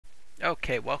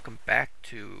Okay, welcome back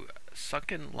to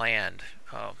Sunkenland.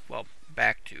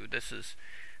 This is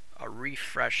a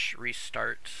refresh,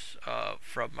 restart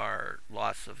from our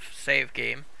loss of save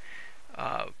game.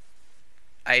 Uh,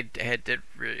 I did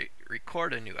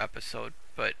record a new episode,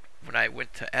 but when I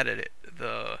went to edit it,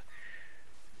 the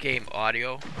game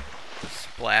audio, the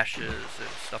splashes and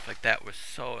stuff like that was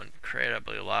so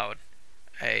incredibly loud.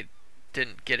 I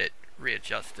didn't get it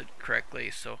readjusted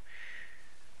correctly, so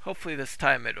hopefully this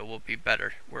time it will be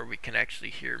better, where we can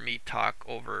actually hear me talk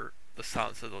over the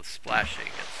sounds of the splashing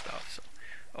and stuff.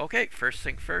 So, okay, first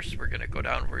thing first, we're going to go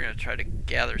down. We're going to try to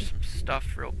gather some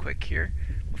stuff real quick here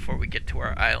before we get to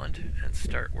our island and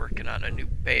start working on a new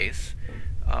base.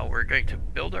 We're going to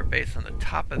build our base on the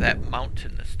top of that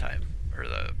mountain this time, or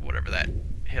the whatever that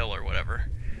hill or whatever.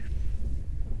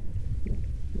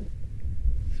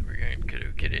 So we're going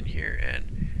to get in here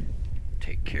and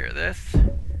take care of this.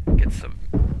 Get some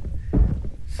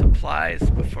supplies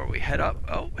before we head up.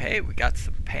 Oh, hey, we got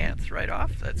some pants right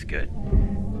off. That's good.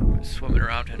 We're swimming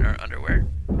around in our underwear.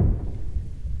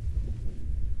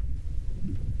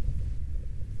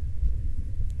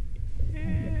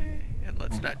 And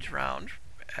let's not drown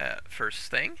first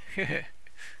thing.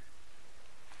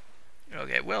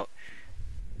 Okay, well,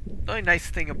 the only nice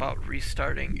thing about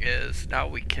restarting is now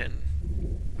we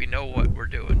know what we're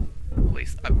doing. At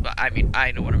least, I mean,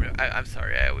 I know what I'm doing. I'm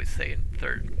sorry, I always say in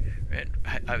third, and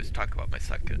I always talk about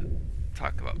myself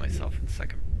in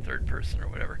second, third person or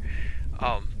whatever.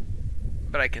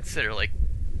 But I consider like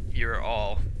you're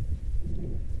all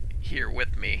here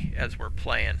with me as we're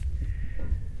playing.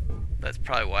 That's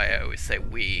probably why I always say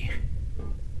we.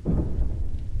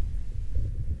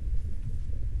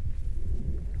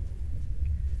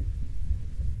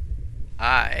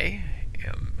 I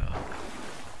am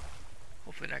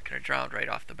hopefully not going to drown right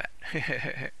off the bat.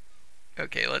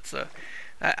 Okay, let's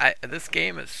this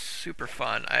game is super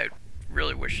fun. I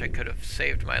really wish I could have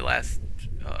saved my last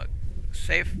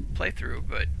save playthrough,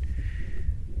 but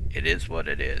it is what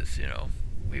it is, you know.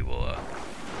 We will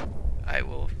I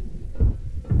will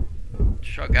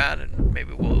chug on, and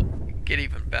maybe we'll get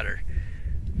even better,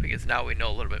 because now we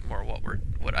know a little bit more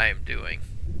what I am doing.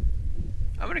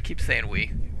 I'm going to keep saying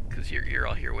we, because you're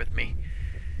all here with me.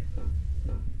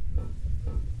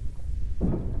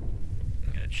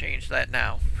 I'm gonna change that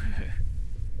now.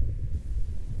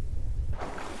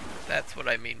 That's what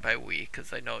I mean by we,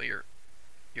 because I know you're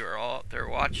all out there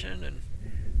watching, and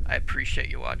I appreciate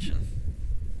you watching,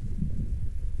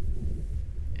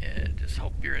 and just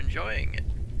hope you're enjoying it.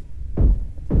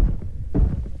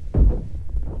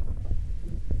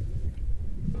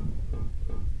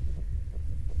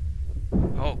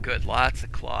 Oh good, lots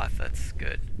of cloth, that's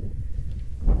good,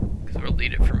 because we'll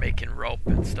need it for making rope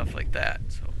and stuff like that.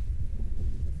 So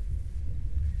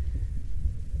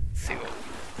let's see,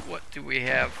 what do we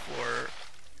have for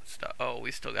stuff? Oh,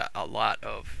 we still got a lot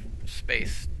of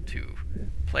space to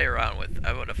play around with.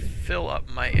 I want to fill up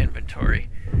my inventory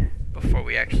before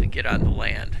we actually get on the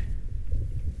land.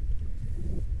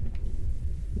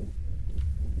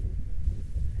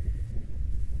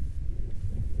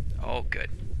 Oh good.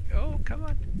 Oh, come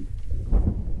on.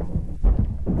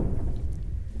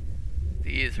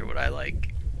 These are what I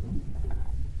like.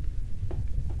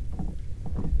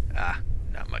 Ah,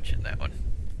 not much in that one.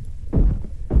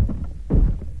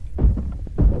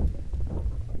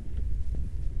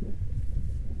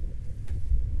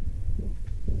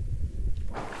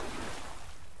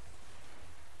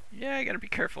 Yeah, I gotta be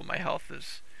careful. My health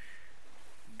is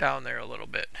down there a little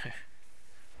bit.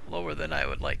 Lower than I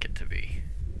would like it to be.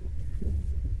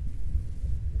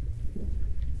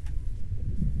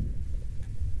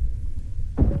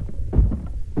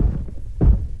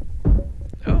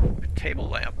 Table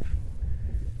lamp.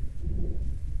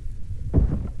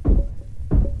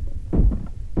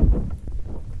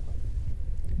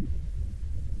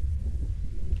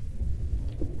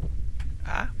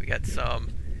 Ah, we got some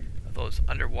of those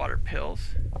underwater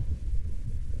pills.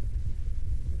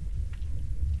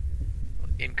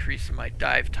 Increase my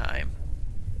dive time.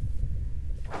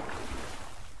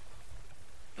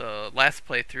 The last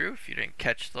playthrough, if you didn't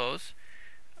catch those,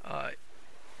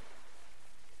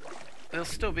 they'll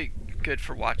still be good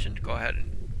for watching. Go ahead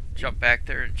and jump back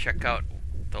there and check out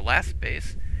the last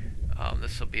base.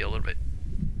 This will be a little bit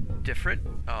different.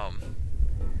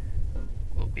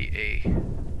 Will be a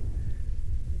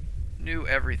new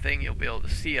everything. You'll be able to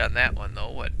see on that one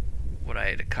though what I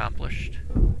had accomplished.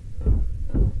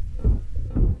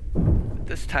 But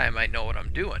this time I know what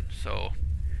I'm doing, so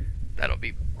that'll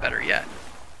be better yet.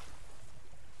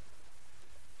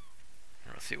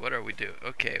 Let's see, what are we doing?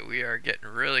 Okay, we are getting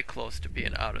really close to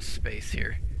being out of space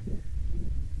here.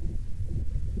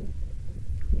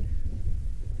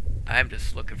 I'm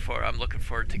looking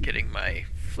forward to getting my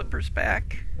flippers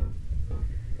back,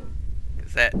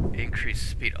 because that increased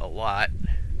speed a lot.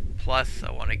 Plus,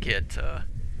 I want to get the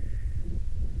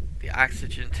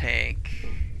oxygen tank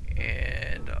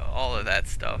and all of that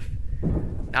stuff.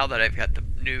 Now that I've got the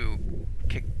new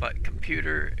kick butt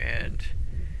computer and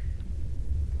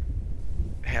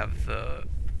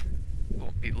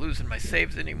won't be losing my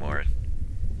saves anymore.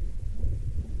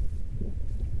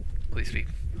 At least we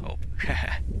hope.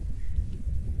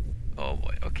 Oh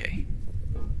boy, okay.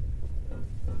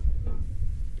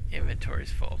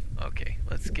 Inventory's full. Okay,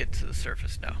 let's get to the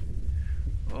surface now.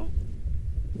 Oh.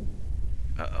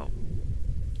 Uh-oh.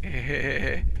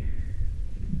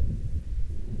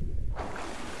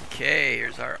 Okay,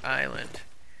 here's our island.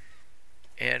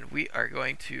 And we are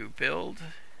going to build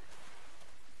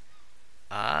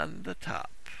on the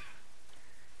top.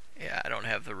 Yeah, I don't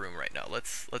have the room right now.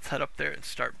 Let's head up there and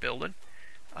start building.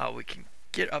 We can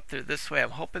get up there this way.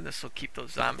 I'm hoping this will keep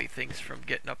those zombie things from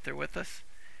getting up there with us.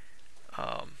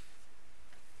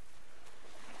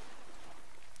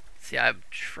 See, I'm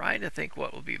trying to think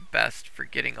what will be best for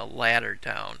getting a ladder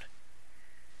down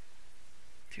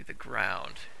to the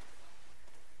ground.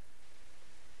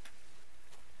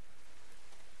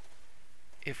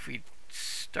 If we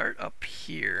start up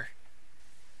here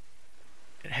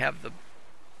and have the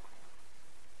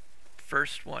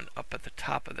first one up at the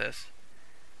top of this,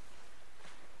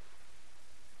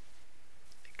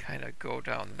 kind of go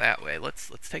down that way.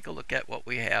 Let's take a look at what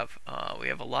we have. We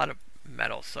have a lot of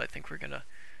metal, so I think we're gonna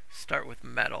start with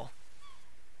metal.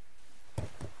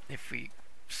 If we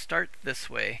start this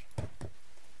way,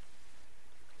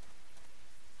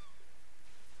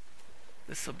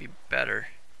 this will be better.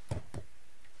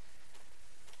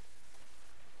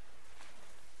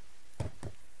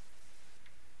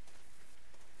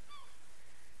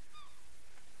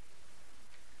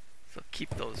 So keep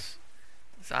those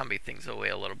zombie things away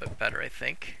a little bit better, I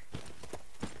think.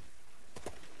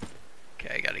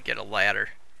 Okay, I gotta get a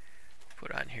ladder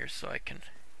put on here so I can...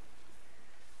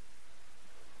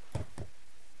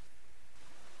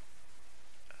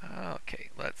 Okay,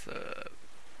 let's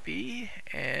B,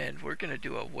 and we're gonna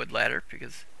do a wood ladder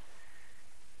because...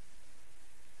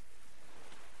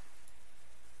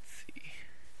 Let's see.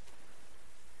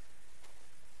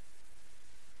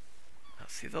 Now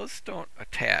see, those don't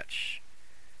attach.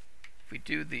 If we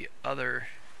do the other...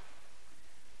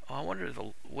 Oh, I wonder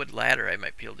the wood ladder I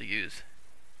might be able to use.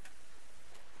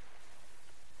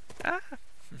 Ah!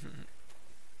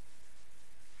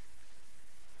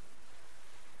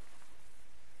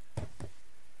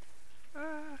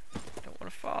 Ah, don't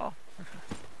want to fall.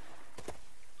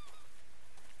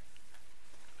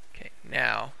 Okay,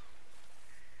 now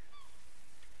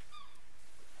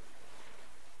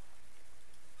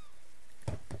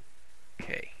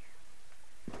okay.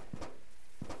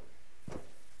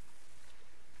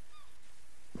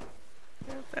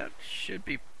 Well, that should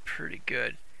be pretty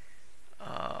good.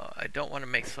 I don't want to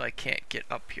make so I can't get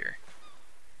up here.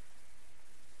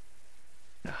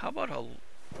 Now, how about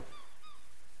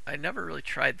I never really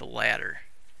tried the ladder.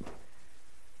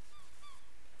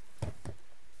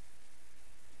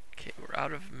 Okay, we're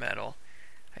out of metal.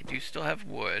 I do still have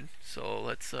wood, so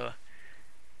let's I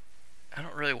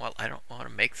don't want to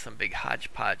make some big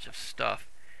hodgepodge of stuff.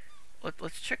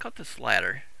 Let's check out this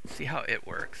ladder, see how it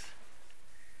works.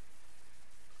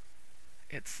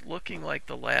 It's looking like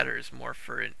the ladder is more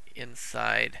for an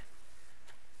inside.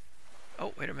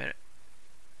 Oh, wait a minute.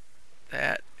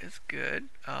 That is good.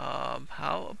 How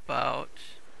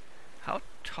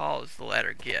tall does the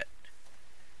ladder get?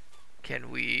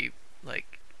 Can we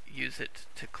like use it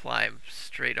to climb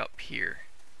straight up here?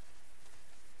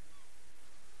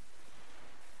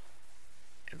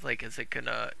 It's like, is it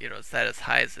gonna, is that as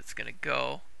high as it's gonna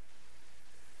go?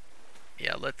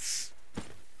 Yeah,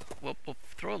 we'll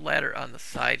throw a ladder on the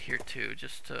side here too,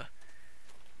 just to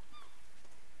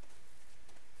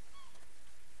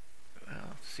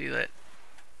see that.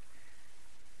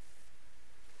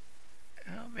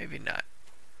 Maybe not.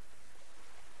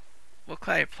 We'll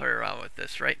kind of play around with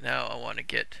this. Right now I want to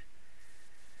get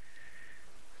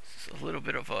a little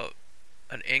bit of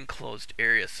an enclosed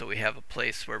area so we have a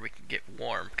place where we can get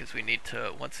warm, because we need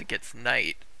to, once it gets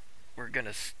night, we're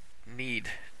gonna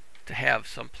need to have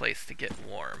some place to get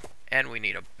warm, and we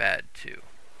need a bed too.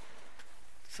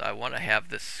 So I want to have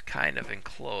this kind of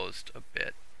enclosed a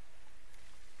bit.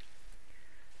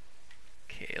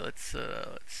 Okay, let's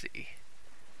see.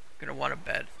 We're gonna want a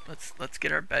bed. Let's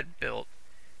get our bed built,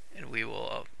 and we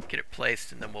will get it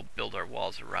placed, and then we'll build our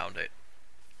walls around it.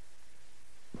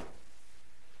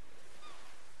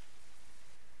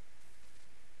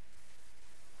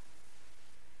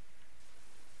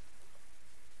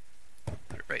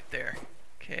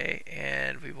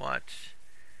 want...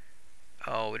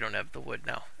 Oh, we don't have the wood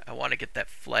now. I want to get that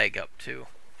flag up too.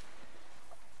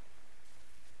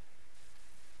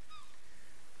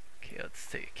 Okay, let's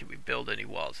see. Can we build any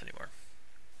walls anymore?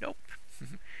 Nope.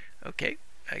 Okay,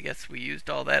 I guess we used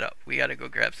all that up. We gotta go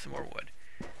grab some more wood.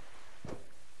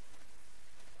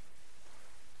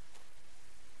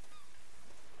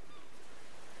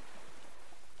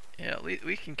 Yeah,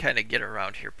 we can kind of get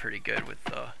around here pretty good with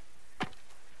the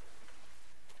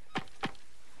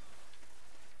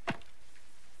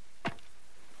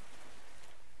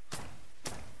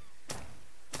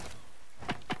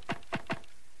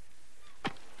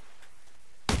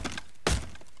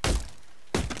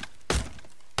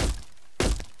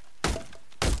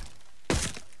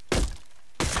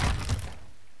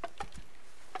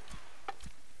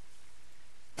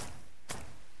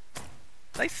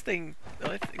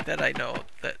only thing that I know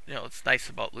that, you know, it's nice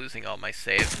about losing all my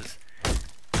saves is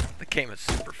the game is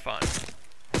super fun.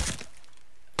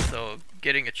 So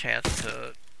getting a chance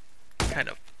to kind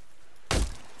of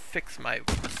fix my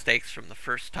mistakes from the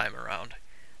first time around.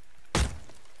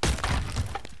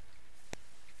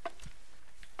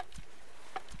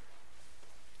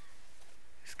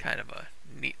 It's kind of a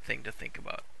neat thing to think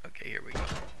about. Okay, here we go.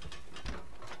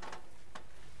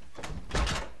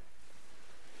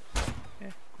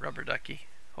 Rubber ducky.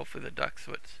 Hopefully the duck's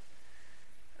what's...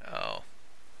 Oh,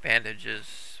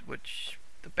 bandages, which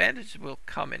the bandages will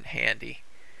come in handy.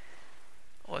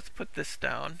 Let's put this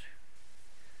down.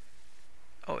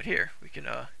 Oh, here we can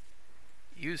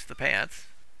use the pants.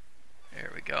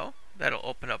 There we go. That'll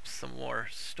open up some more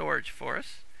storage for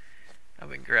us. Now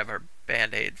we can grab our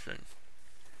band-aids and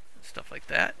stuff like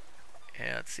that.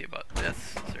 And let's see about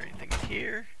this. Is there anything in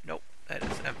here? Nope, that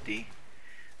is empty.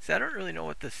 See, I don't really know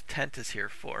what this tent is here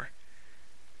for.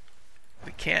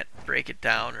 We can't break it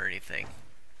down or anything.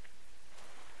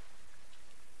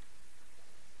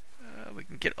 We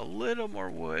can get a little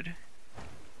more wood.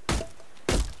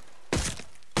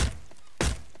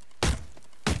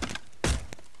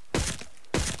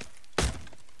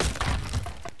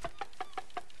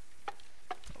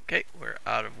 Okay, we're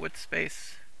out of wood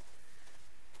space.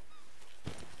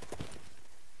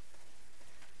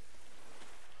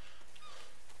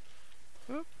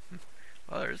 Whoop.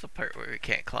 Well, there's a part where we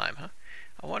can't climb, huh?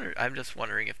 I'm just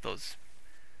wondering if those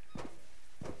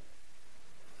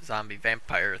zombie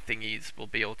vampire thingies will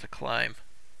be able to climb.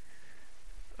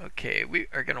 Okay, we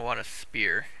are going to want a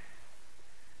spear.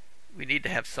 We need to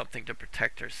have something to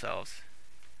protect ourselves.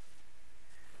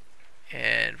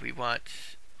 And we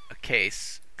want a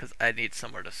case, because I need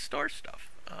somewhere to store stuff.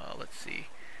 Let's see.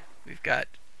 We've got,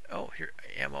 oh, here,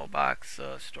 ammo box,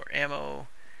 store ammo.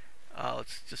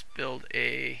 Let's just build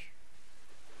a...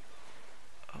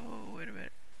 Oh, wait a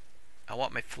minute. I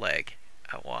want my flag.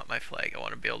 I want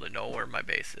to be able to know where my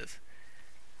base is.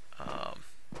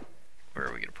 Where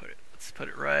are we going to put it? Let's put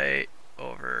it right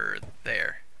over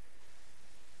there.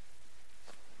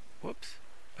 Whoops.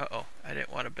 Uh-oh. I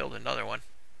didn't want to build another one.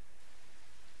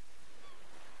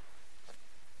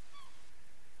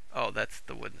 Oh, that's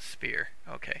the wooden spear.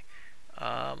 Okay.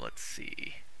 Let's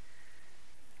see.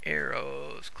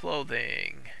 Arrows,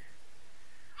 clothing,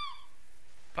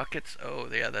 buckets. Oh,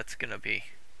 yeah, that's gonna be...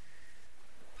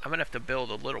 I'm gonna have to build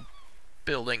a little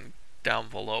building down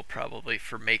below probably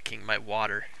for making my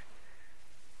water,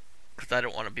 because I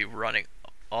don't want to be running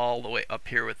all the way up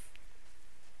here with...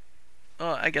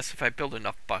 I guess if I build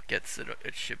enough buckets,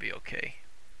 it should be okay.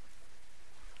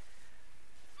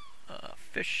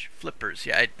 Fish flippers.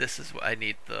 Yeah, this is what I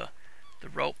need, the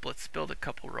rope. Let's build a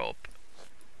couple rope.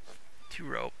 2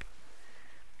 rope.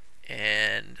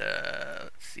 And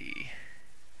let's see.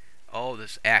 Oh,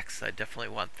 this axe. I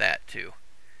definitely want that too.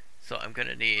 So I'm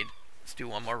gonna need... Let's do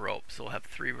 1 more rope. So we'll have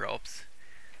 3 ropes.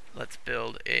 Let's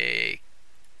build a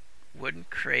wooden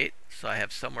crate so I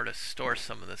have somewhere to store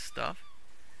some of this stuff.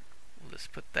 We'll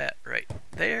just put that right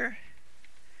there.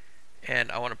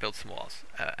 And I want to build some walls.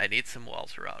 I need some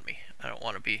walls around me. I don't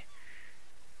want to be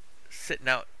sitting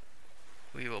out.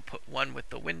 We will put one with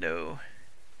the window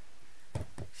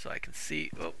so I can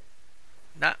see. Oh,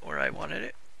 not where I wanted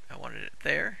it. I wanted it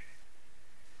there.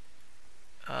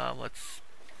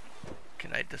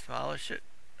 Can I demolish it?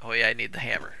 Oh yeah, I need the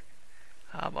hammer.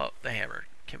 How about the hammer?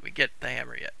 Can we get the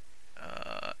hammer yet?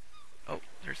 Oh,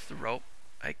 there's the rope.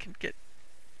 I can get...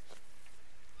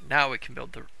 Now we can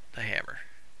build the hammer.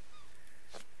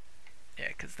 Yeah,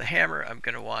 because the hammer I'm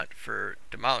going to want for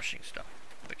demolishing stuff,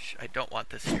 which I don't want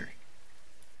this here.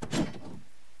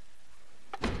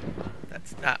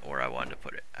 That's not where I wanted to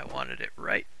put it. I wanted it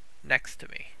right next to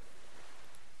me.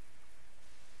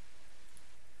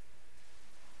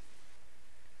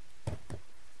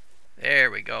 There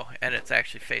There we go. And it's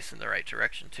actually facing the right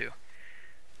direction too.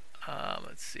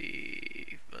 Let's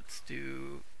see. Let's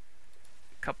do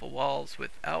a couple walls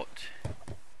without.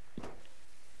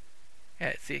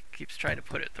 Yeah, see, it keeps trying to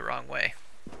put it the wrong way.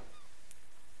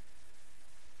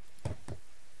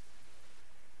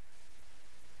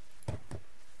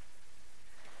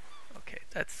 Okay,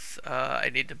 that's, I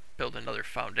need to build another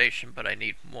foundation, but I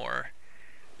need more.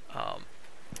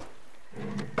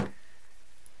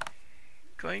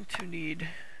 Going to need,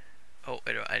 oh,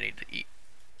 wait, I need to eat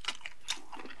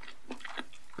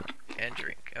and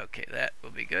drink. Okay, that will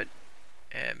be good.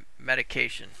 And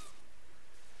medication.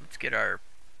 Let's get our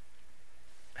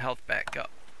health back up.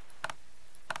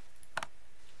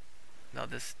 Now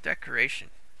this decoration,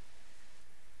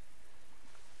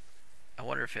 I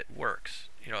wonder if it works.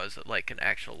 You know, is it like an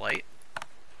actual light?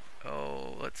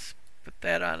 Oh, let's put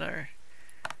that on our.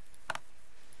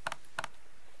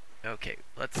 Okay,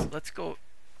 let's go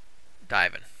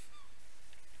diving.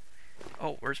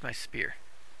 Oh, where's my spear?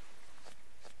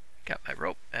 Got my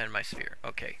rope and my spear.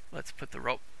 Okay, let's put the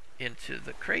rope into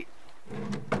the crate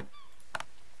and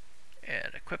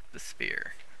equip the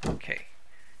spear. Okay,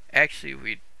 actually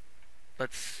we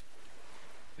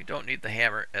don't need the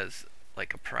hammer as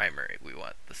like a primary. We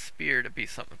want the spear to be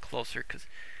something closer because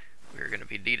we're going to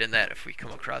be needing that if we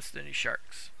come across any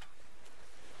sharks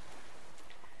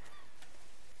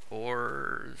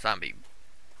or zombie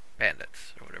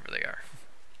bandits or whatever they are.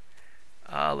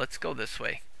 Let's go this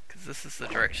way because this is the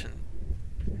direction.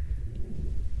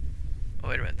 Oh,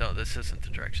 wait a minute, no, this isn't the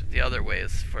direction. The other way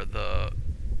is for the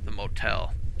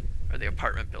motel or the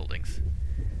apartment buildings.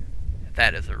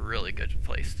 That is a really good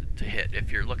place to hit.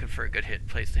 If you're looking for a good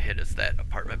place to hit, is that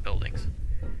apartment buildings.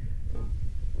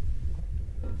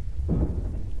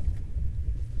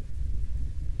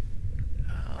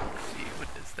 Let's see, what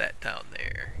is that down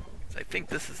there? So I think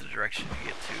this is the direction you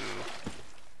get to.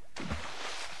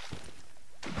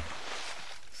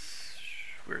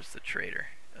 Where's the trader?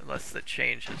 Unless that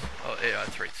changes. Oh, yeah,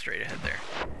 it's right straight ahead there.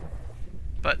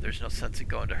 But there's no sense in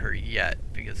going to her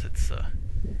yet because it's I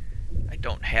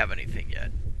don't have anything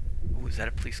yet. Ooh, is that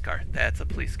a police car? That's a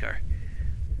police car.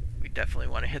 We definitely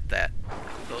want to hit that.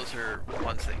 Those are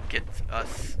ones that get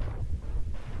us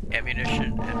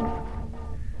ammunition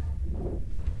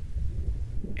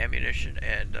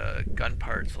and gun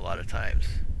parts a lot of times.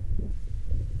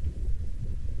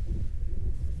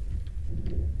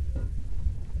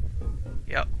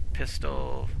 Yep,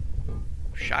 pistol,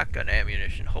 shotgun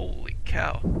ammunition. Holy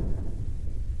cow.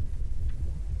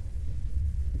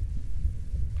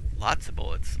 Lots of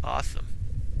bullets. Awesome.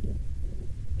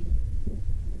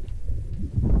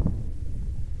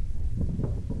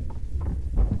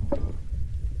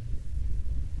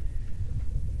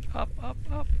 Up, up,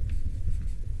 up.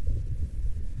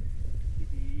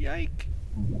 Yike.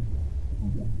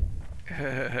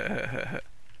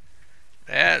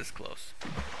 That's close.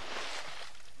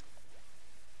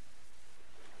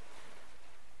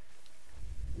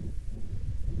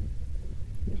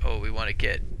 Oh, we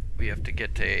have to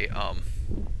get a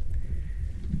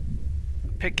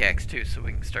pickaxe too, so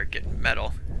we can start getting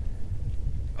metal.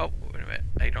 Oh, wait a minute.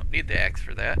 I don't need the axe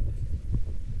for that.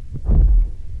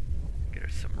 Get her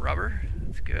some rubber.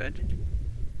 That's good.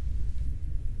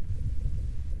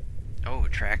 Oh, a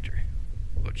tractor.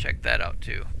 We'll check that out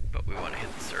too, but we want to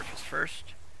hit the surface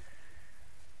first.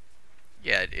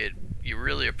 Yeah, you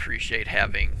really appreciate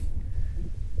having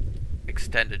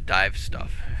extended dive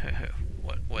stuff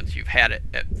once you've had it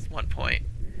at one point.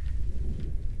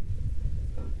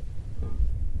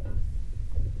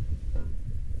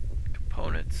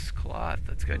 Components, cloth,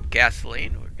 that's good.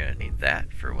 Gasoline, we're gonna need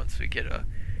that for once we get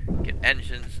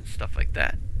engines and stuff like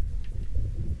that.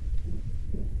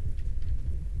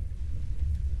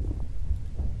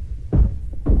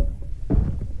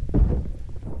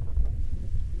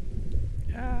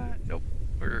 Nope,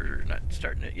 we're not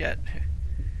starting it yet.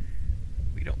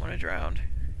 We don't want to drown.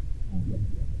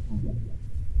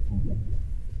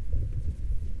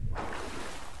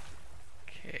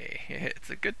 Okay, it's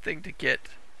a good thing to get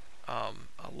a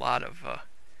lot of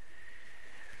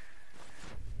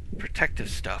protective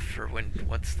stuff for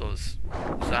once those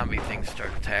zombie things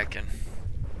start attacking.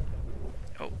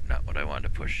 Oh, not what I wanted to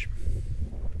push.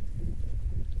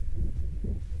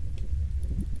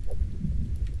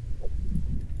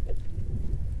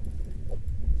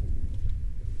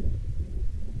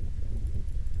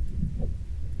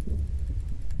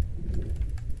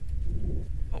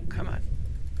 Oh, come on.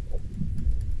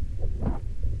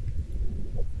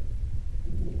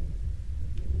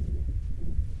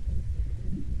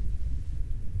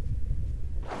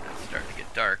 It's starting to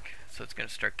get dark, so it's going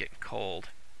to start getting cold.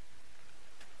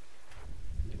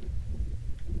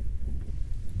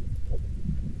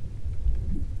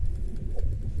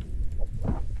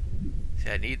 See,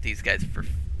 I need these guys for...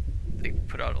 They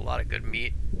put out a lot of good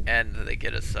meat, and they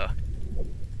get us,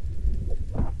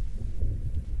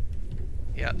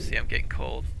 yeah, see, I'm getting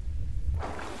cold.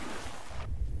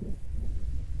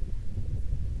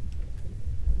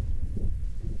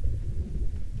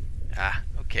 Ah,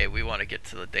 okay, we want to get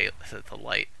to the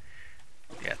light.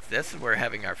 Yeah, this is where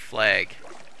having our flag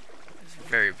is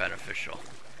very beneficial.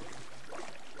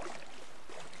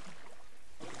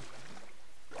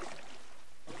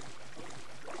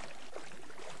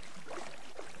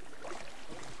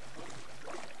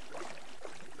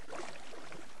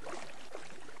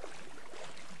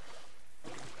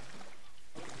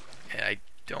 And I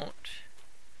don't...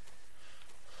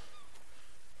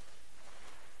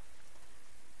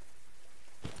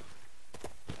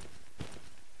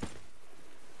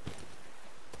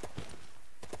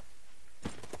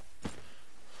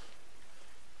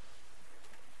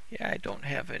 Yeah, I don't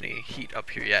have any heat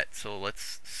up here yet, so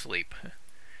let's sleep.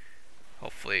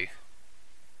 Hopefully...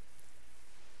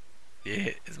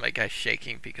 Yeah, is my guy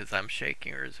shaking because I'm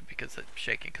shaking, or is it because I'm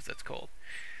shaking because it's cold?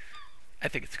 I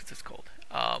think it's because it's cold.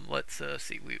 Let's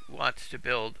see. We want to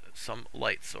build some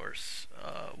light source,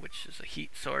 which is a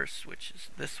heat source, which is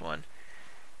this one.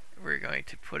 We're going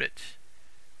to put it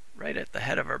right at the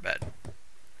head of our bed.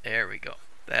 There we go.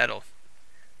 That'll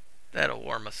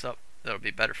warm us up. That'll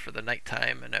be better for the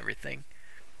nighttime and everything.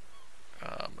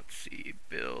 Let's see.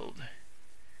 Build.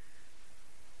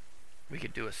 We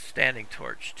could do a standing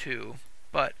torch too,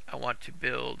 but I want to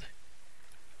build...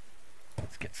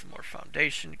 Let's get some more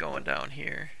foundation going down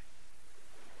here.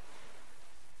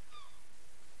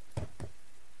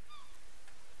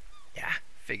 Yeah,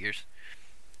 figures.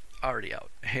 Already out.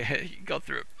 You can go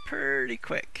through it pretty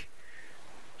quick.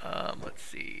 Let's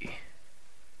see.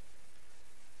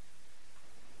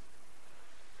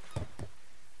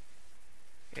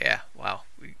 Yeah, wow.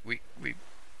 We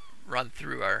run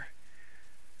through our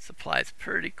supplies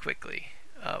pretty quickly.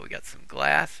 We got some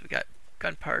glass, we got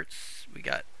gun parts, we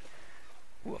got...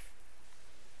 Woof.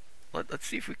 Let's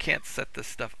see if we can't set this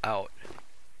stuff out.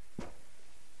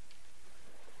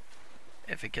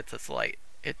 If it gets us light.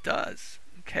 It does.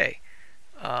 Okay.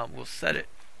 We'll set it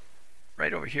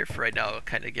right over here for right now. It'll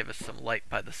kind of give us some light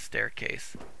by the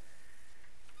staircase.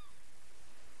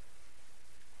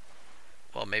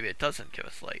 Well, maybe it doesn't give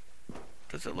us light.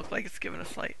 Does it look like it's giving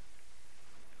us light?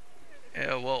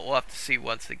 Yeah, we'll have to see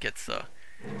once it gets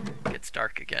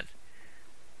dark again.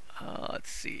 Let's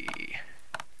see.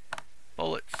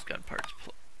 Bullets, gun parts,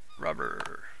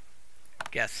 rubber,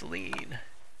 gasoline.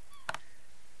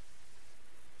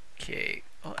 Okay.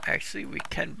 Well, actually, we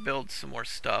can build some more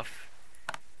stuff.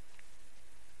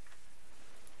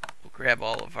 We'll grab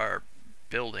all of our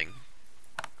building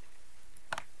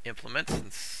implements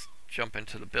and jump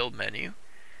into the build menu.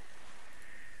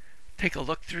 Take a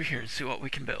look through here and see what we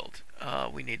can build.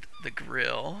 We need the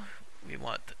grill. We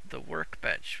want the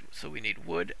workbench. So we need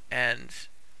wood and...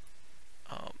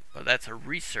 well, that's a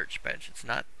research bench. It's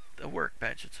not a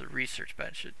workbench, it's a research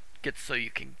bench. It gets so you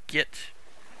can get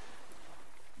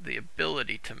the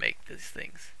ability to make these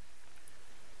things.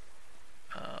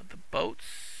 The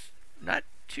boats, not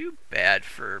too bad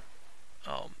for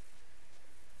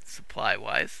supply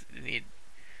wise. You need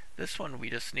this one. We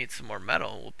just need some more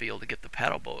metal. We'll be able to get the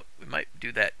paddle boat. We might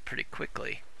do that pretty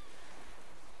quickly.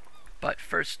 But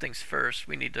first things first,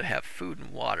 we need to have food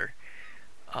and water.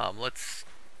 Let's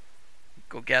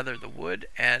go gather the wood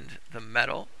and the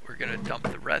metal. We're gonna dump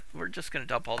the rest. We're just gonna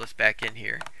dump all this back in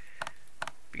here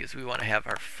because we want to have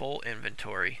our full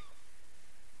inventory.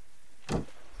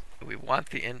 We want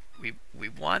we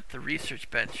want the research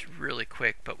bench really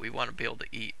quick, but we want to be able to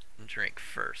eat and drink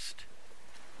first.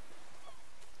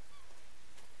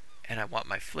 And I want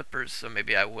my flippers, so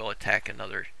maybe I will attack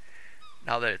another.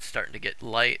 Now that it's starting to get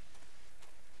light,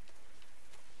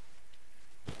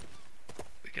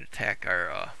 we can attack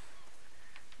our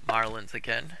marlins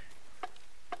again.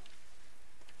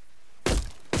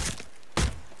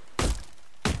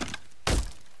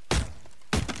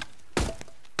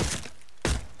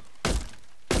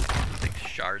 Big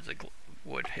shards of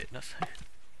wood hitting us.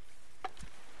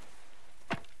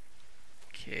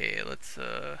 Okay, let's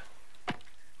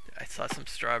I saw some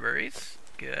strawberries.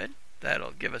 Good.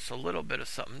 That'll give us a little bit of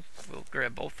something. We'll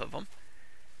grab both of them.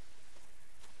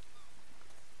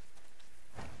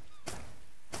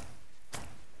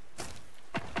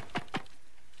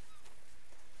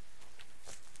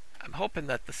 I'm hoping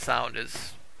that the sound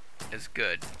is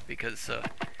good because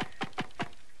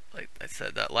like I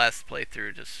said, that last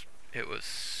playthrough it was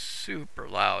super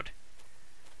loud.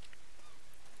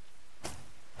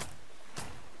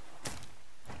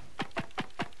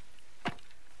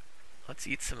 Let's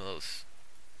eat some of those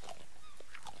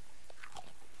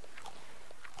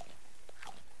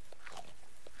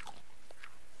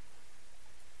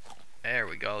There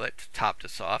we go. That topped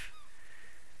us off.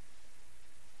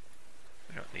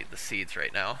 We don't need the seeds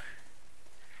right now.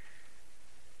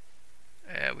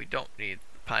 We don't need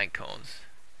the pine cones.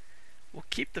 We'll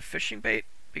keep the fishing bait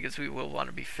because we will want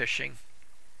to be fishing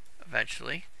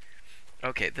eventually.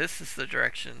 Okay, this is the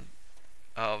direction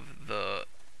of the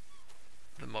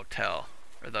motel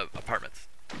or the apartments.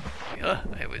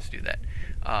 I always do that.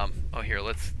 Oh, here,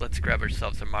 let's grab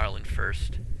ourselves a marlin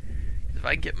first. If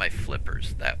I can get my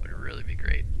flippers, that would really be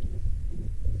great.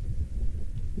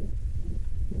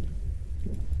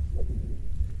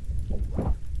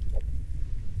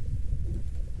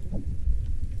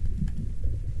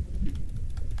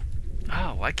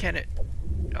 Oh, why can't it?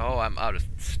 Oh, I'm out of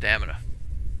stamina.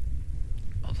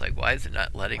 I was like, why is it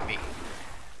not letting me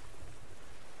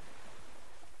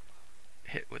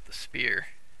hit with the spear?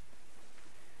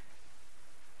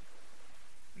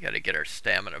 We gotta get our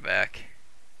stamina back.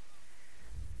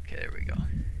 Okay, there we go.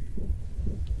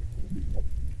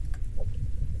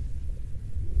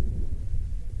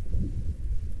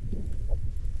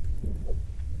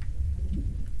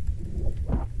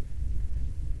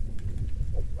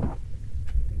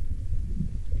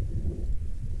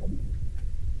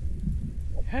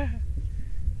 At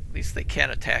least they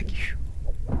can't attack you.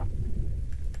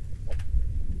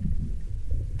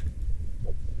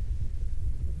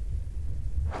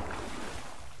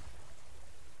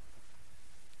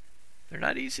 They're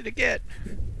not easy to get.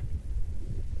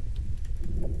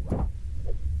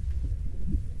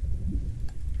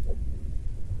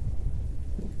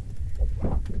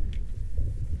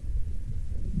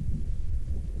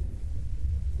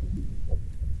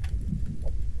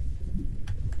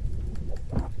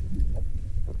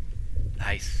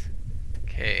 Nice.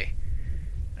 Okay.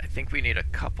 I think we need a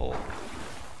couple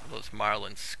of those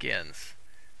marlin skins.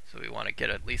 So we want to get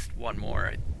at least one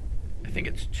more. I think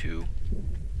it's 2.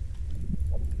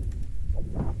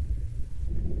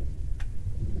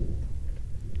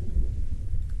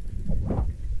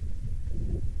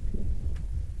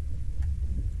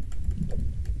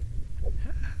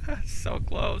 So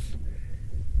close.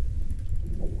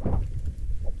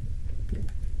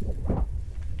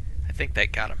 I think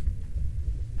that got him.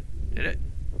 Did it?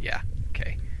 Yeah.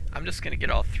 Okay. I'm just gonna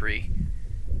get all 3.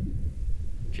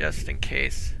 Just in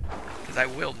case. Because I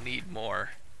will need more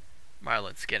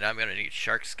marlin skin. I'm gonna need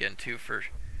shark skin too for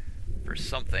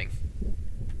something.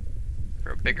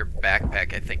 For a bigger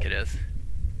backpack, I think it is.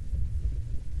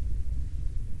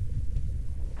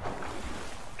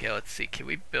 Okay, let's see. Can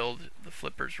we build the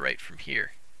flippers right from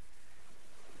here?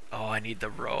 Oh, I need the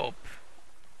rope.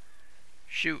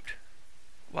 Shoot.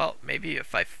 Well, maybe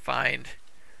if I find...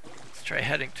 Let's try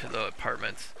heading to the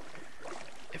apartments.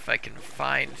 If I can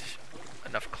find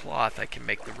enough cloth, I can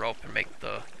make the rope and make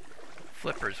the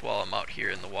flippers while I'm out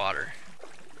here in the water.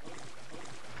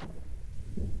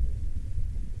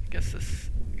 I guess this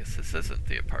isn't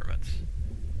the apartments.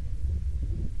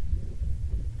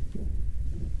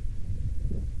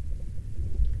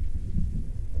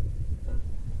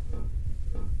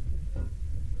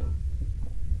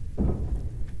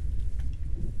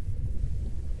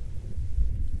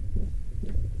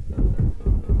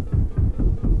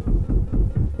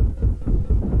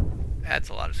 That's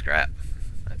a lot of scrap.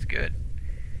 That's good.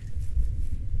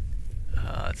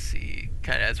 Let's see.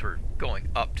 Kind of as we're going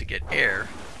up to get air,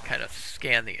 kind of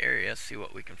scan the area, see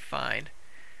what we can find.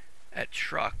 That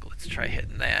truck, let's try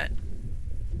hitting that.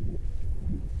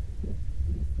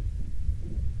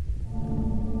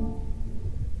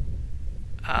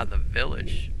 Ah, the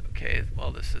village. Okay,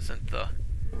 well this isn't the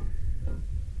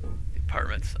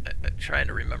apartments. I'm trying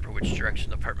to remember which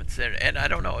direction the apartment's in. And I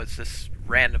don't know, is this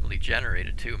randomly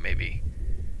generated too, maybe?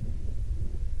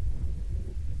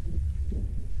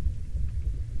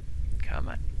 Come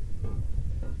on.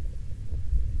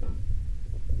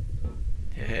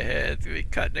 Yeah, do we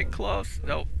cutting it close?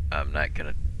 Nope, I'm not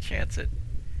gonna chance it.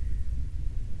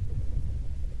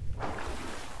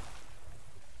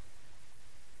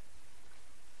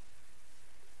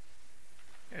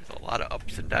 There's a lot of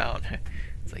ups and downs.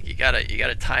 It's like you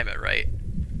gotta time it right.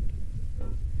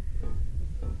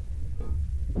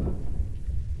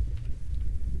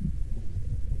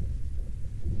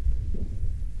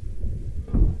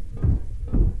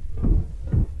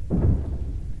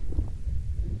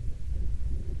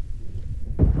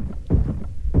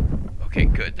 Okay,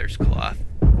 good. There's cloth.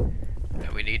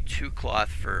 And we need 2 cloth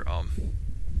for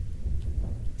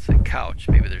it's a couch.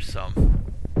 Maybe there's some.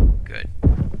 Good.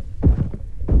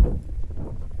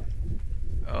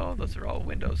 Oh, those are all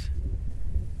windows.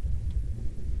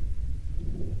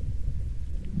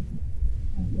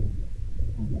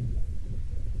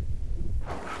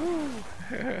 Whew.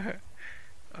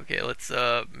 Okay, let's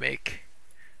make.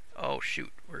 Oh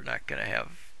shoot, we're not gonna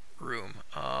have room.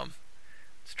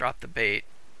 Let's drop the bait.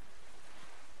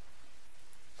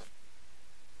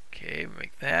 Okay,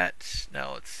 make that.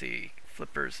 Now let's see.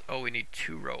 Flippers. Oh, we need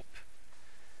 2 rope.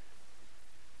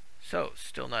 So,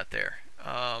 still not there.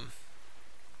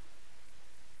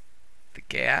 The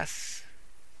gas.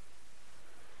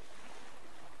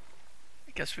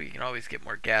 I guess we can always get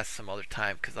more gas some other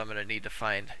time because I'm going to need to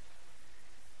find...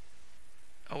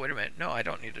 Oh, wait a minute. No, I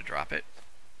don't need to drop it.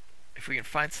 If we can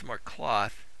find some more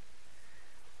cloth,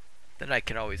 then I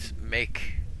can always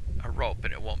make a rope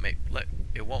and it won't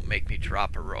make me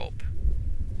drop a rope.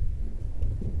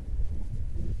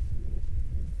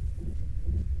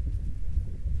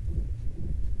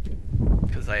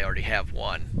 Because I already have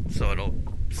one, so it'll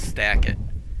stack it.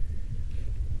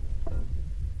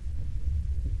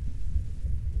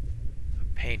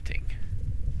 Painting.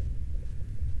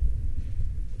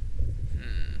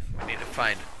 We need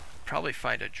to probably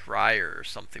find a dryer or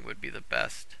something would be the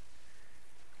best.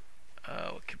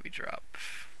 What can we drop?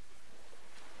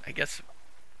 I guess.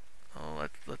 Oh,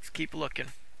 let's keep looking.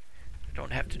 I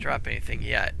don't have to drop anything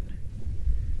yet.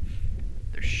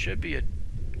 There should be a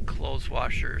clothes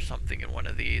washer or something in one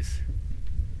of these.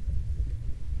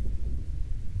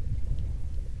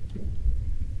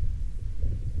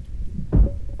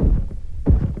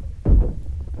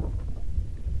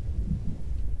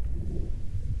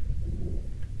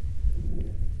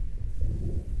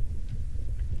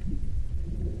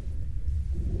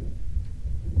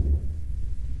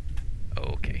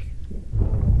 Okay.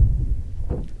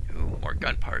 Ooh, more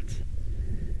gun parts.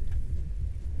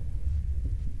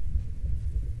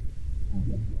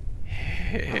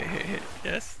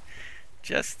 Yes,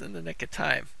 just in the nick of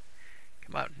time.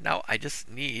 Come on, now I just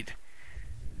need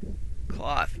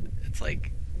cloth. It's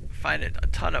like finding a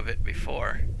ton of it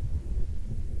before.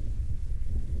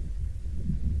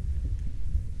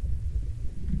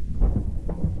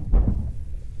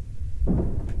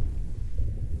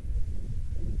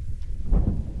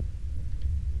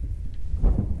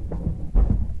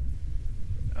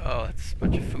 Oh, that's a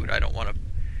bunch of food. I don't want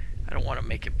to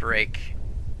make it break.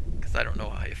 I don't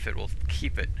know if it will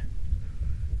keep it.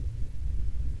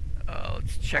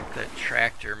 Let's check the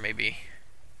tractor, maybe.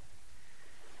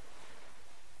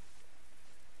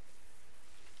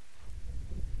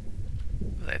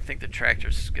 I think the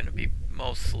tractor's going to be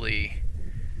mostly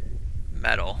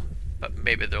metal, but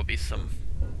maybe there'll be some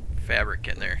fabric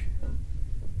in there.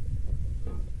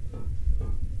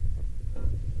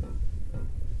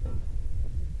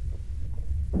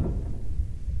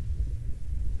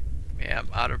 Yeah, I'm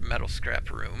out of metal scrap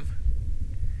room.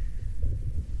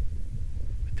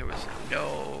 But there was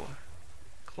no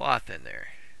cloth in there.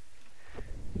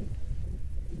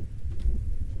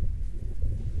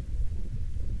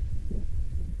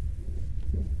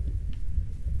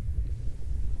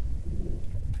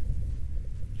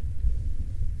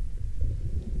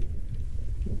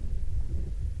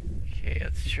 Okay,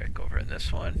 let's check over in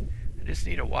this one. I just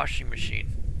need a washing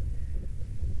machine.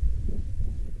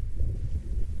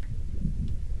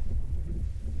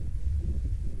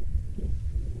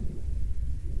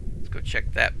 Go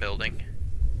check that building.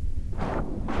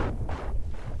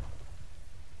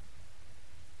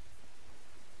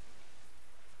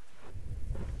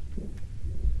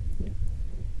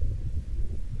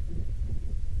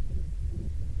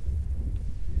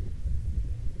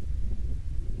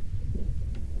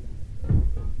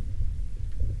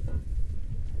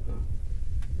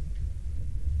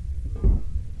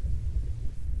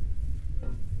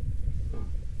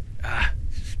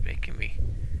 It's just making me...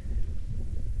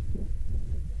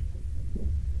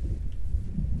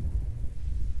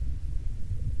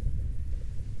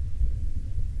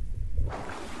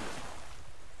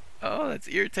 Oh, that's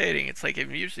irritating. It's like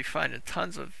I'm usually finding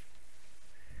tons of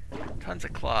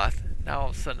cloth. Now all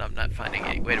of a sudden I'm not finding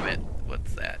any. Wait a minute.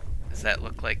 What's that? Does that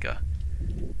look like a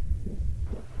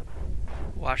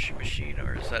washing machine,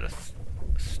 or is that a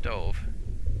stove?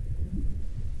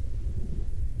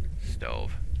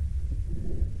 Stove.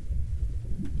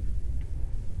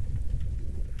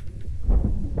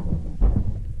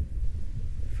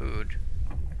 Food.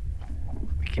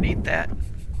 We can eat that.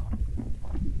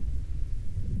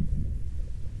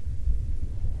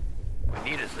 What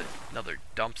we need is another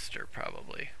dumpster,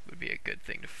 probably. Would be a good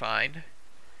thing to find.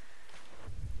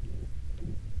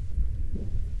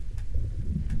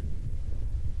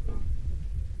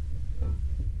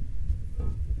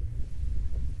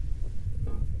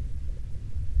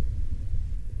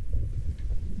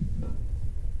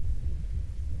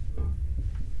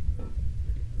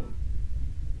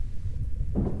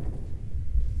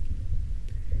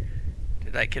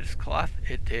 Did that get his cloth?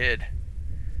 It did.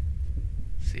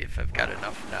 See if I've got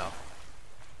enough now.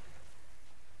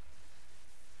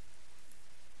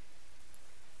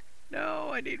 No,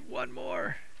 I need one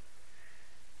more.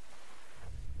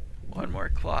 One more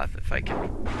cloth. If I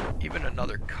can, even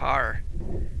another car,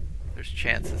 there's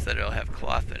chances that it'll have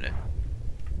cloth in it.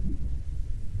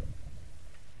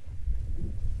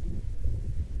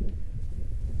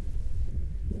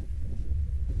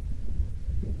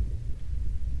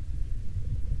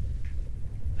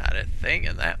 Not a thing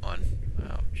in that one.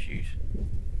 Oh, jeez.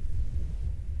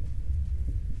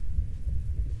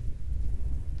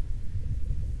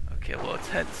 Okay, well,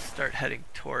 let's start heading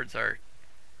towards our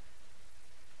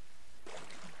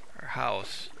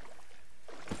house.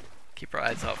 Keep our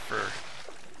eyes out for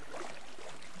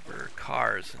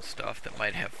cars and stuff that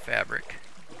might have fabric.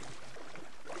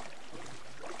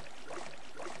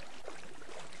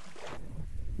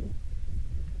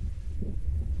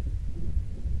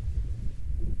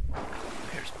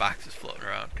 There's boxes floating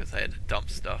around because I had to dump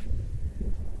stuff.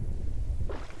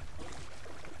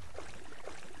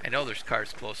 I know there's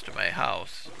cars close to my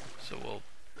house, so we'll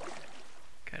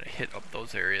kind of hit up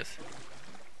those areas.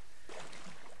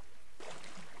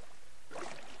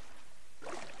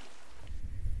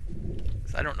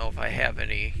 I don't know if I have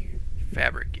any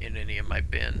fabric in any of my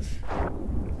bins or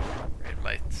in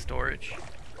my storage.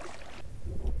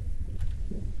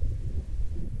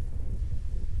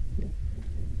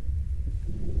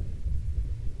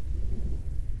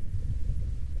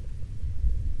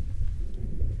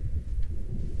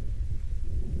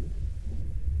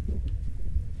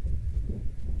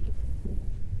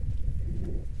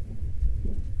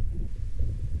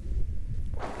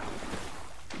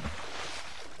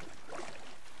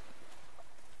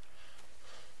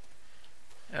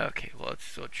 Okay, well,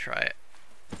 let's go try it.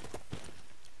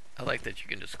 I like that you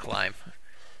can just climb.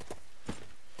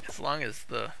 As long as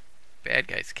the bad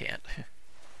guys can't.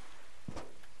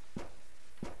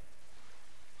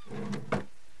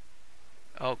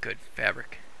 Oh, good.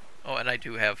 Fabric. Oh, and I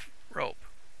do have rope.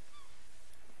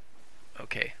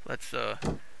 Okay, let's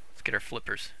get our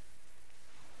flippers.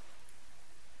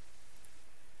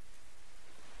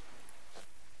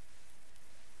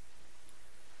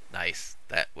 Nice.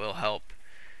 That will help.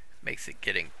 Makes it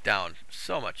getting down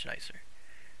so much nicer.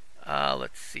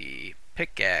 Let's see.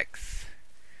 Pickaxe.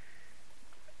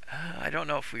 I don't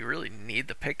know if we really need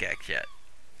the pickaxe yet.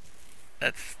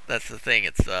 That's the thing.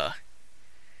 It's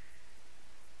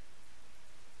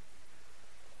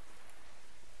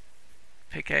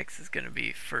pickaxe is going to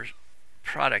be first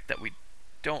product that we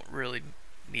don't really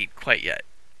need quite yet.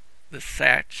 The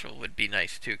satchel would be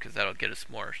nice too, because that'll get us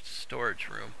more storage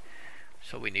room.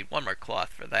 So we need one more cloth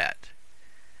for that.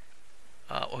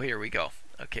 Oh, here we go.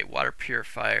 Okay, water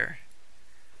purifier.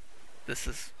 This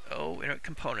is, oh,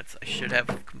 components. I should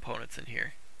have components in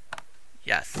here.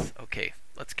 Yes, okay.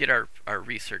 Let's get our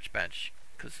research bench,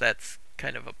 because that's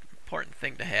kind of an important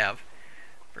thing to have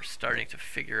for starting to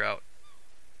figure out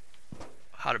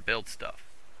how to build stuff.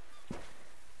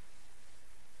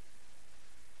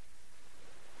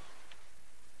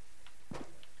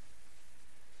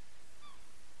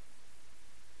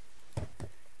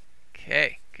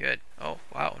 Okay, good. Oh,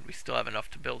 wow, and we still have enough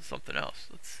to build something else.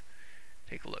 Let's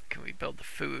take a look. Can we build the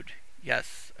food?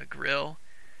 Yes, a grill,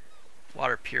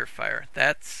 water purifier.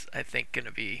 That's, I think, going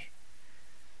to be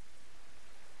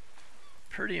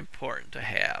pretty important to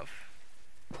have.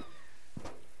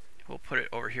 We'll put it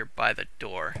over here by the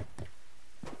door.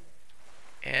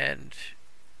 And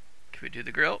can we do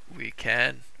the grill? We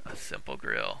can. A simple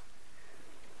grill.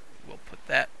 We'll put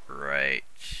that right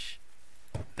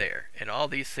there. And all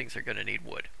these things are going to need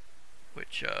wood.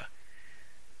 Which,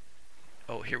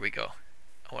 oh, here we go.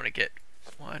 I want to get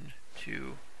 1,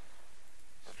 2,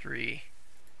 3,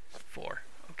 4.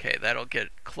 Okay, that'll get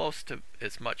close to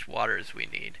as much water as we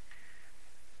need.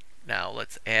 Now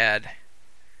let's add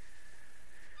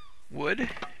wood.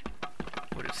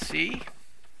 Wood is C.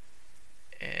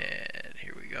 And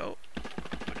here we go.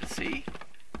 Wood is C.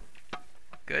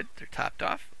 Good, they're topped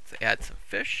off. Let's add some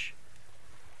fish.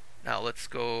 Now let's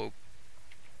go.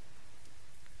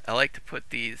 I like to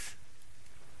put these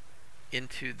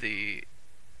into the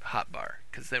hotbar,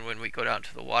 because then when we go down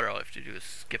to the water, all I have to do is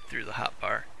skip through the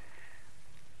hotbar.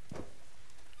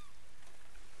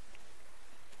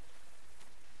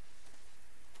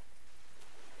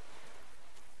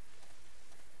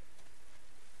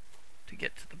 To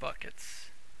get to the buckets.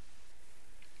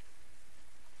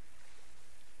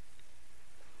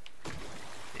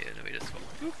 Yeah, then we just go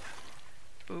boop,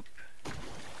 boop.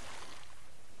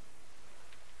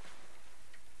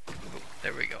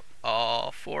 There we go.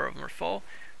 All 4 of them are full.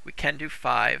 We can do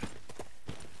 5.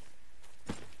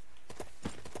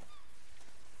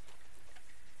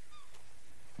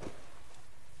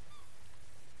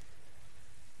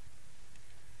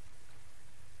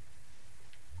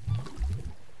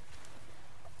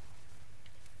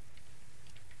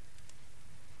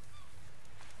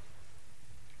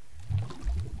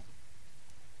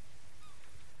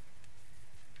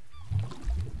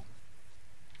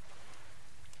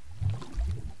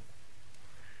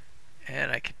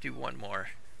 do one more.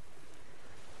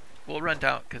 We'll run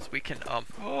down because we can,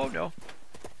 oh no,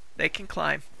 they can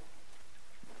climb.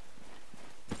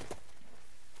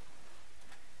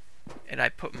 And I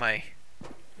put my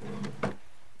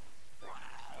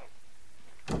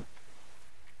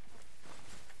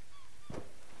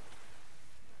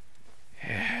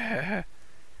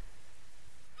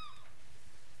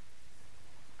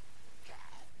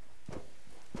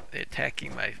they're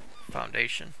attacking my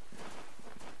foundation.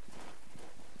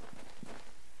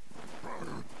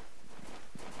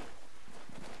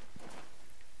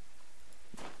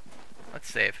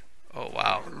 Let's save. Oh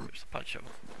wow, there's a bunch of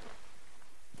them.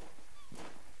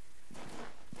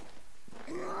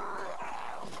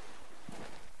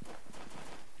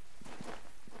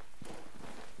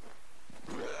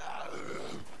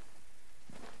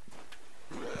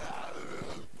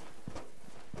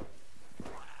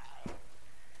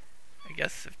 I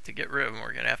guess to get rid of them,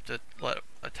 we're gonna have to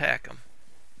attack them.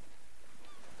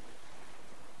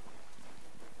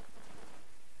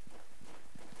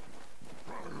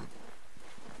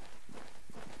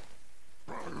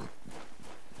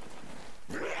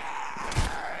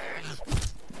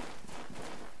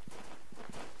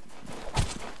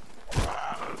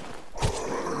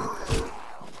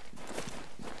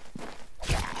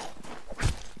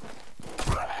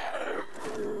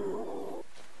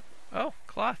 Oh,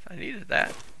 cloth. I needed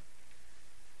that.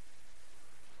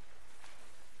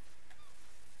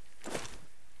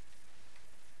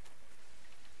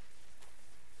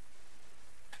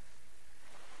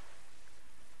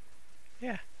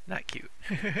 Yeah, not cute.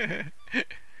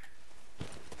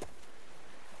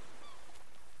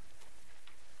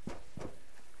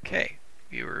 Okay,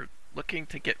 we were looking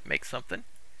to make something.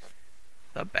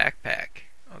 The backpack.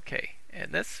 Okay,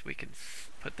 and this we can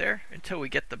put there until we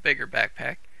get the bigger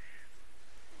backpack.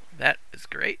 That is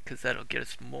great because that'll get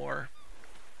us more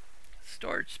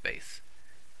storage space.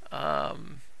 I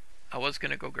was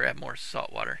gonna go grab more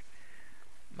salt water.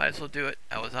 Might as well do it.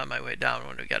 I was on my way down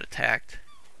when we got attacked.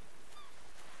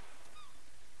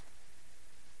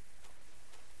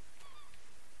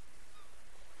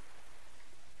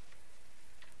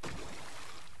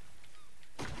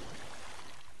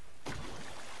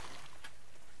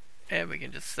 And we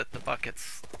can just set the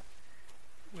buckets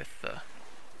with the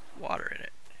water in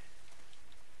it.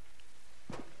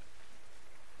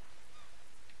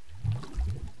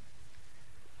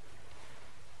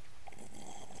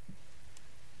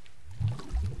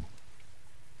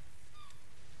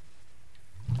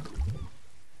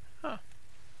 Huh.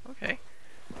 Okay.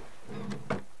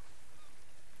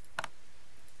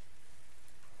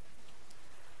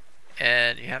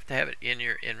 And you have to have it in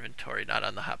your inventory, not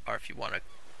on the hotbar if you want to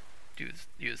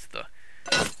use the...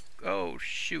 Oh,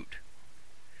 shoot.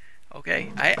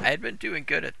 Okay, I'd been doing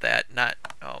good at that, not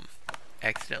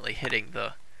accidentally hitting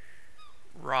the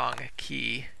wrong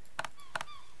key.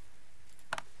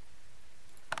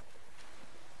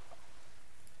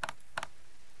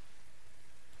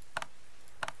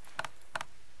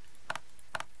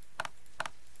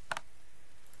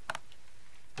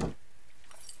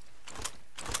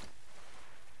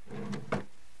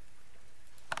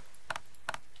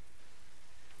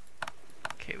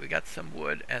 Okay, we got some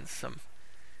wood and some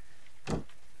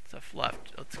stuff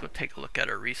left. Let's go take a look at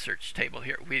our research table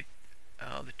here. The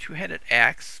two-handed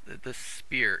axe, this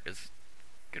spear is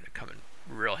going to come in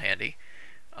real handy.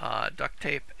 Duct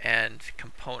tape and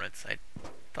components. I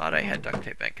thought I had duct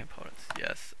tape and components,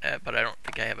 yes, but I don't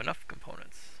think I have enough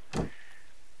components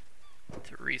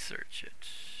to research it.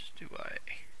 Do I?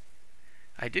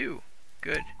 I do.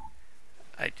 Good.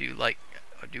 I do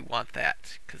want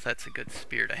that because that's a good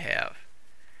spear to have.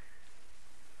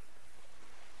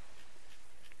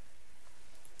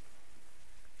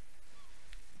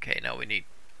 Okay, now we need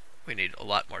a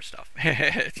lot more stuff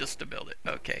just to build it.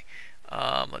 Okay,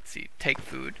 let's see. Take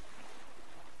food,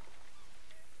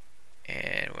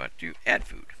 and we want to add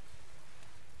food,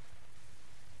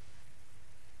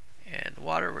 and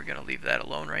water. We're gonna leave that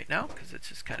alone right now because it's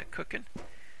just kind of cooking.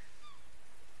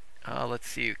 Let's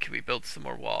see. Can we build some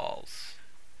more walls?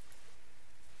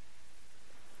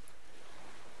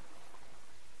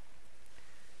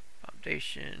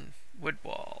 Foundation, wood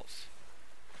walls.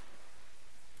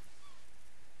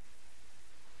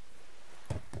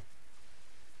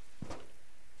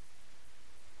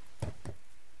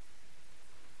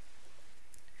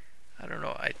 I don't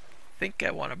know, I think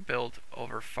I want to build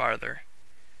over farther.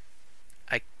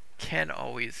 I can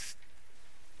always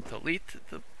delete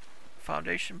the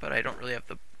foundation, but I don't really have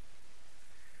the...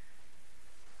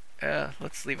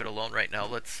 let's leave it alone right now.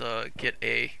 Let's get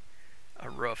a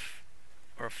roof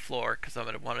or a floor, because I'm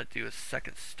going to want to do a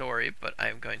second story, but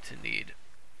I'm going to need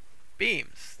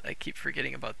beams. I keep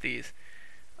forgetting about these.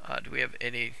 Do we have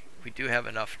any? We do have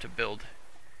enough to build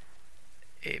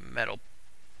a metal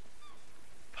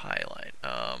pylon.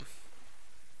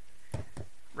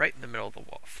 Right in the middle of the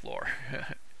floor.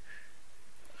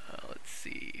 Let's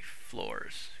see,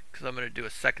 floors, because I'm going to do a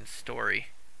second story.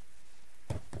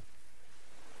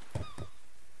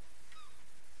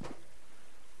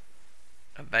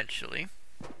 Eventually.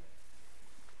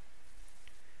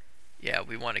 Yeah,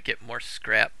 we want to get more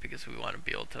scrap because we want to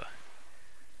be able to,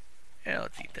 yeah,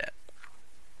 let's eat that.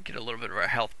 Get a little bit of our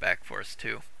health back for us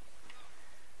too.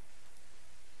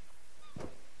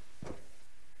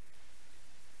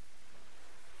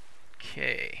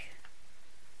 Okay.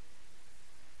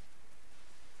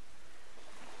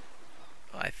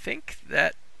 I think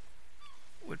that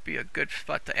would be a good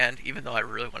spot to end, even though I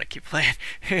really want to keep playing.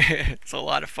 It's a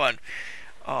lot of fun.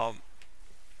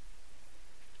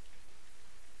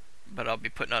 But I'll be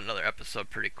putting out another episode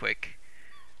pretty quick.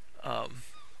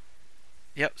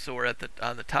 Yep, so we're at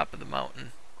on the top of the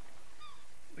mountain.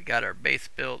 We got our base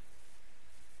built,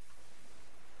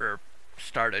 or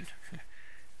started.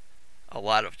 A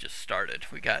lot of just started.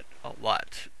 We got a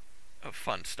lot of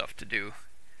fun stuff to do.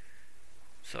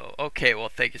 So, okay, well,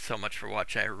 thank you so much for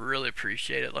watching. I really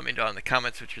appreciate it. Let me know in the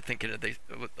comments what you're thinking of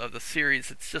the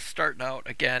series. It's just starting out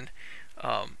again.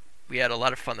 We had a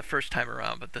lot of fun the first time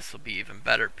around, but this will be even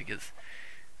better because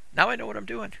now I know what I'm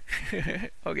doing.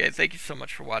 Okay, thank you so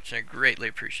much for watching. I greatly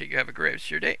appreciate you. Have a great rest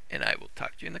of your day, and I will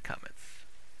talk to you in the comments.